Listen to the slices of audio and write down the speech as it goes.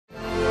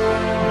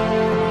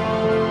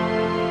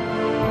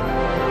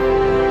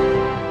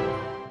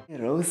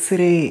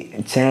Nursery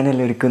channel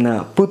ഒരുക്കുന്ന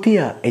പുതിയ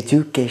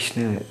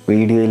educational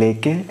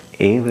വീഡിയോയിലേക്ക്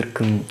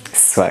ഏവർക്കും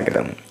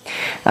സ്വാഗതം.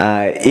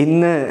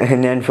 ഇന്ന്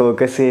ഞാൻ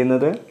ഫോക്കസ്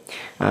ചെയ്യുന്നത്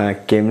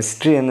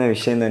കെമിസ്ട്രി എന്ന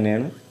വിഷയം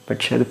തന്നെയാണ്.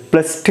 പക്ഷേ അത്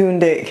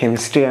 +2ൻ്റെ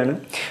കെമിസ്ട്രിയാണ്.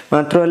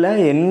 മാത്രമല്ല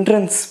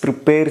എൻട്രൻസ്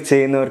പ്രിപ്പയർ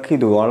ചെയ്യുന്നവർക്ക്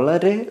ഇത്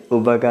വളരെ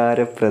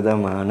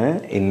ഉപകാരപ്രദമാണ്.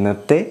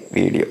 ഇന്നത്തെ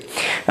വീഡിയോ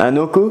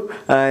നോക്കൂ,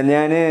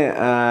 ഞാൻ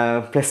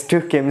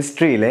 +2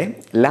 കെമിസ്ട്രിയിലെ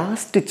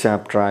last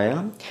ചാപ്റ്ററായ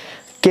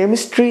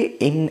chemistry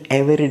in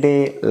everyday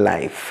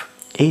life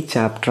ഈ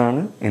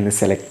ചാപ്റ്ററാണ് ഇന്ന്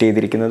സെലക്ട്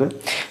ചെയ്തിരിക്കുന്നത്.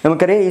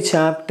 നമുക്കറിയാം ഈ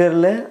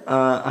ചാപ്റ്ററിൽ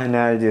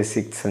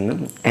അനാൽജസിക്സ് എന്നും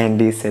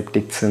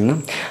ആൻറ്റിസെപ്റ്റിക്സ് എന്നും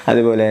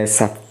അതുപോലെ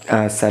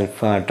സൾഫ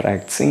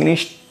ഡ്രഗ്സ് ഇങ്ങനെ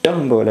ഇഷ്ടം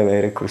പോലെ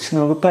വേറെ കുറിച്ച്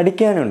നമുക്ക്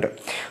പഠിക്കാനുണ്ട്.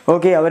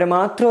 ഓക്കെ, അവരെ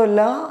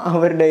മാത്രമല്ല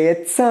അവരുടെ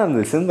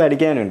എക്സാമ്പിൾസും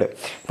പഠിക്കാനുണ്ട്.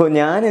 ഇപ്പോൾ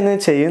ഞാനിന്ന്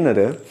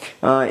ചെയ്യുന്നത്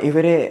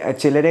ഇവരെ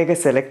ചിലരെയൊക്കെ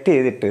സെലക്ട്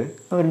ചെയ്തിട്ട്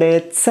അവരുടെ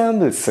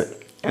എക്സാമ്പിൾസ്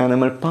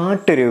നമ്മൾ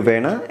പാട്ട്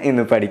രൂപേണ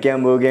ഇന്ന് പഠിക്കാൻ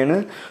പോവുകയാണ്.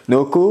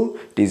 നോക്കൂ,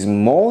 it is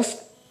most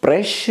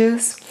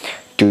precious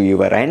to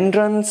your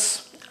entrance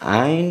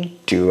and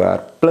to your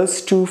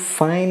 +2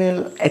 final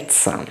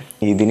exam.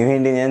 ഇതിനു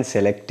വേണ്ടി ഞാൻ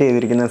സെലക്ട്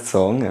ചെയ്തിരിക്കുന്ന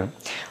സോങ്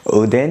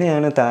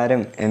ഉദയനാണ്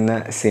താരം എന്ന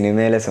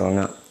സിനിമയിലെ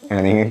സോങ്ങാണ്.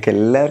 നിങ്ങൾക്ക്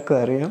എല്ലാവർക്കും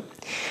അറിയാം.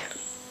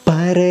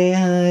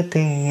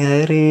 പറയാതെ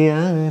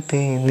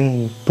അറിയാതെ നീ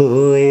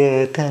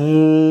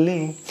പോയതല്ലേ,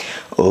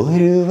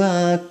 ഒരു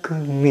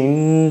വാക്കും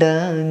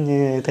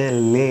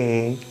മിണ്ടാഞ്ഞതല്ലേ.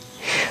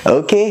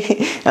 ഓക്കെ,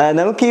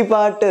 നമുക്ക് ഈ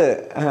പാട്ട്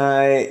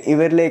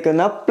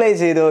ഇവരിലേക്കൊന്ന് അപ്ലൈ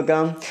ചെയ്ത്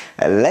നോക്കാം.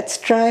 Let's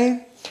try.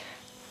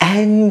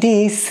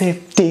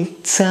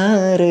 ആൻറ്റിസെപ്റ്റിക്സ്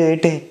ആറ്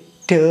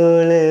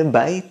ഡെറ്റോള്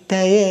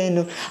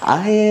ബൈത്തയനും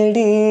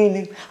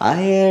അയഡീനും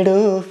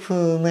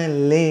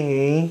അയഡോഫുമല്ലേ.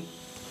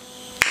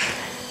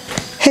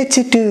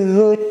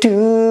 H2O2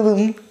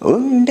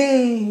 ഉണ്ടേ,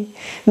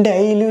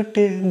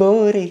 ഡൈലൂട്ട്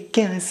ബോറിക്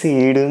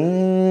ആസിഡും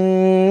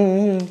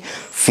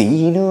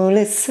phenol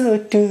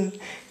SO2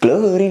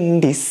 chlorine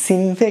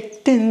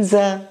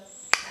ഡിസിൻഫെക്റ്റൻസാ,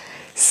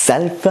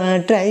 sulpha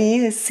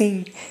ട്രൈയസിൻ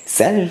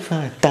sulpha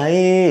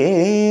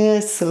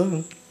തയേസോ,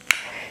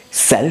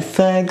 sulpha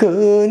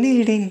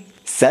ഗോനിഡിൻ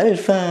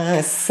sulpha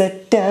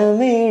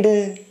അസറ്റമൈഡ്,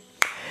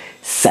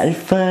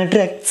 sulpha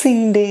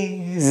ഡ്രഗ്സിൻ്റെ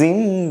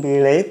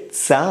simple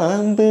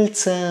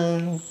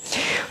എക്സാമ്പിൾസാണ്.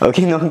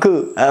 Okay, നോക്കൂ,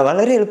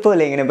 വളരെ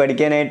എളുപ്പമല്ലേ ഇങ്ങനെ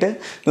പഠിക്കാനായിട്ട്.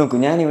 നോക്കൂ,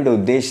 ഞാനിവിടെ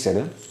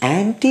ഉദ്ദേശിച്ചത്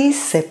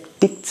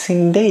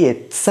ആൻറ്റിസെപ്റ്റിക്സിൻ്റെ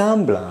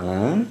എക്സാമ്പിളാണ്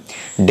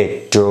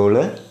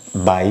Dettol,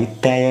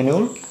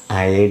 ബൈത്തയനോൾ,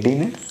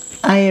 iodine,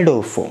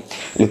 iodoform.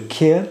 Look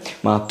here.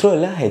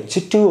 മാത്രമല്ല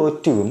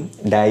H2O2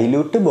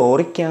 ഡൈലൂട്ട്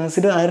ബോറിക്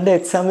ആസിഡ് ആരുടെ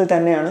എക്സാമ്പിൾ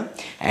തന്നെയാണ്?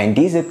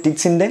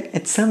 ആൻറ്റിസെപ്റ്റിക്സിൻ്റെ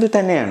എക്സാമ്പിൾ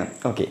തന്നെയാണ്.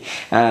 ഓക്കെ,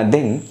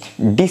 ദെൻ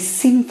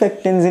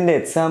ഡിസിൻഫെക്റ്റൻസിൻ്റെ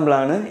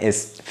എക്സാമ്പിളാണ്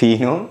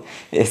ഫീനോൾ,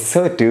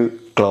 SO2,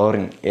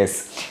 ക്ലോറിൻ.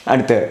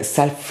 അടുത്ത്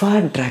സൾഫ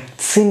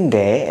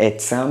ഡ്രഗ്സിൻ്റെ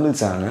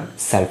എക്സാമ്പിൾസ് ആണ്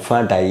sulpha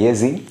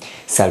ഡയസിൻ,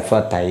 sulpha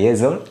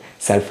തയേസോൾ,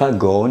 sulpha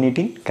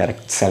ഗോനിഡിൻ,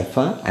 correct, sulpha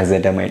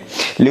അസറ്റമൈഡ്.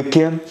 Look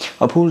ചെയ്യാം.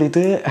 അപ്പോൾ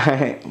ഇത്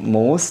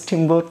മോസ്റ്റ്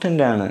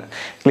ഇമ്പോർട്ടൻ്റ് ആണ്.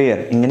 ക്ലിയർ?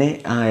 ഇങ്ങനെ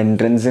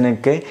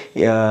എൻട്രൻസിനൊക്കെ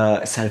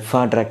സൾഫ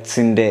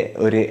ഡ്രഗ്സിൻ്റെ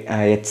ഒരു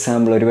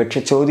എക്സാമ്പിൾ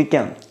ഒരുപക്ഷെ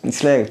ചോദിക്കാം.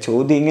 മനസ്സിലായോ?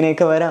 ചോദ്യം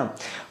ഇങ്ങനെയൊക്കെ വരാം.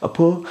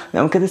 അപ്പോൾ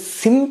നമുക്കത്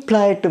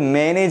സിമ്പിളായിട്ട്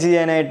മാനേജ്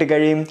ചെയ്യാനായിട്ട്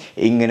കഴിയും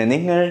ഇങ്ങനെ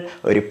നിങ്ങൾ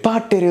ഒരു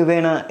പാട്ട്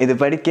രൂപേണ ഇത്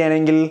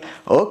പഠിക്കുകയാണെങ്കിൽ.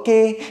 ഓക്കെ,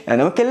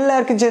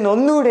 നമുക്കെല്ലാവർക്കും ചെയ്യുന്ന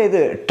ഒന്നുകൂടെ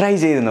ഇത് ട്രൈ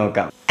ചെയ്ത്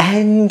നോക്കാം.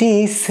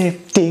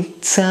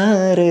 ആൻറ്റിസെപ്റ്റിക്സ്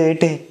ആറ്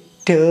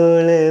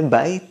ഡെറ്റോള്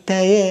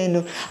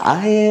ബൈത്തയനും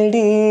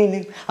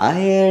അയഡീനും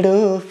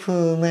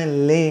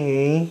അയഡോഫുമല്ലേ.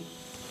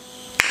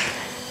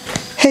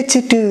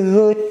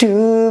 H2O2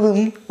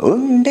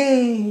 ഉണ്ടേ,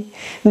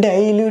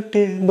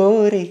 ഡൈലൂട്ട്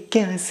ബോറിക്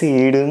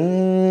ആസിഡും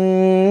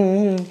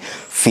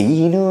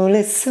phenol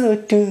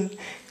SO2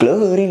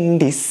 chlorine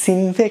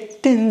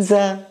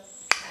ഡിസിൻഫെക്റ്റൻസാ,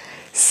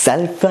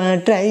 sulpha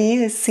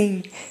ട്രൈയസിൻ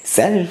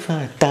sulpha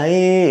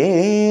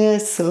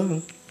തയേസോ,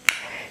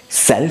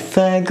 sulpha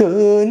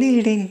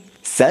ഗോനിഡിൻ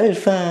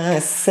sulpha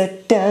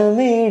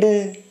അസറ്റമൈഡ്,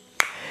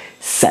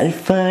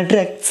 sulpha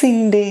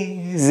ഡ്രഗ്സിൻ്റെ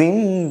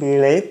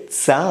simple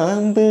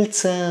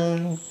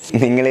എക്സാമ്പിൾസാണ്.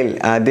 നിങ്ങളിൽ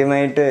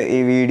ആദ്യമായിട്ട് ഈ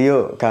വീഡിയോ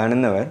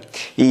കാണുന്നവർ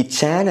ഈ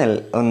ചാനൽ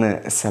ഒന്ന്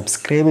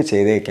സബ്സ്ക്രൈബ്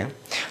ചെയ്തേക്കാം.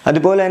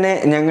 അതുപോലെ തന്നെ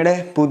ഞങ്ങളുടെ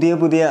പുതിയ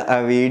പുതിയ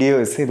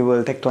വീഡിയോസ്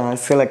ഇതുപോലത്തെ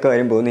ക്ലാസ്സുകളൊക്കെ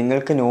വരുമ്പോൾ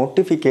നിങ്ങൾക്ക്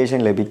നോട്ടിഫിക്കേഷൻ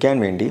ലഭിക്കാൻ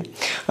വേണ്ടി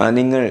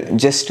നിങ്ങൾ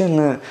ജസ്റ്റ്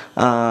ഒന്ന്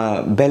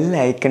ബെൽ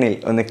ഐക്കണിൽ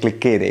ഒന്ന്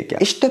ക്ലിക്ക് ചെയ്തേക്കാം.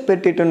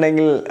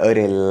 ഇഷ്ടപ്പെട്ടിട്ടുണ്ടെങ്കിൽ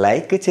ഒരു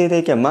ലൈക്ക്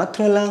ചെയ്തേക്കാം.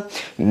 മാത്രമല്ല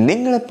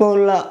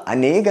നിങ്ങളെപ്പോലുള്ള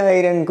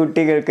അനേകായിരം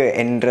കുട്ടികൾക്ക്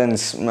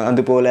എൻട്രൻസ്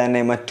അതുപോലെ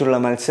തന്നെ മറ്റുള്ള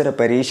മത്സര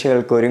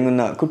പരീക്ഷകൾക്ക്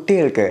ഒരുങ്ങുന്ന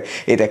കുട്ടികൾക്ക്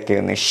ഇതൊക്കെ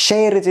ഒന്ന്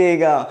ഷെയർ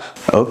ചെയ്യുക.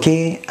 ഓക്കെ,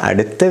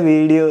 അടുത്ത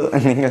വീഡിയോ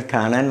നിങ്ങൾ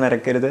കാണാൻ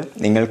മറക്കരുത്.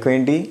 നിങ്ങൾക്ക്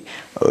വേണ്ടി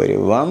ഒരു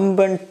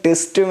വമ്പൻ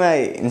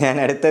ടെസ്റ്റുമായി ഞാൻ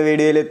അടുത്ത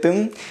വീഡിയോയിലെത്തും.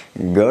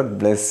 God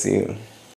bless you.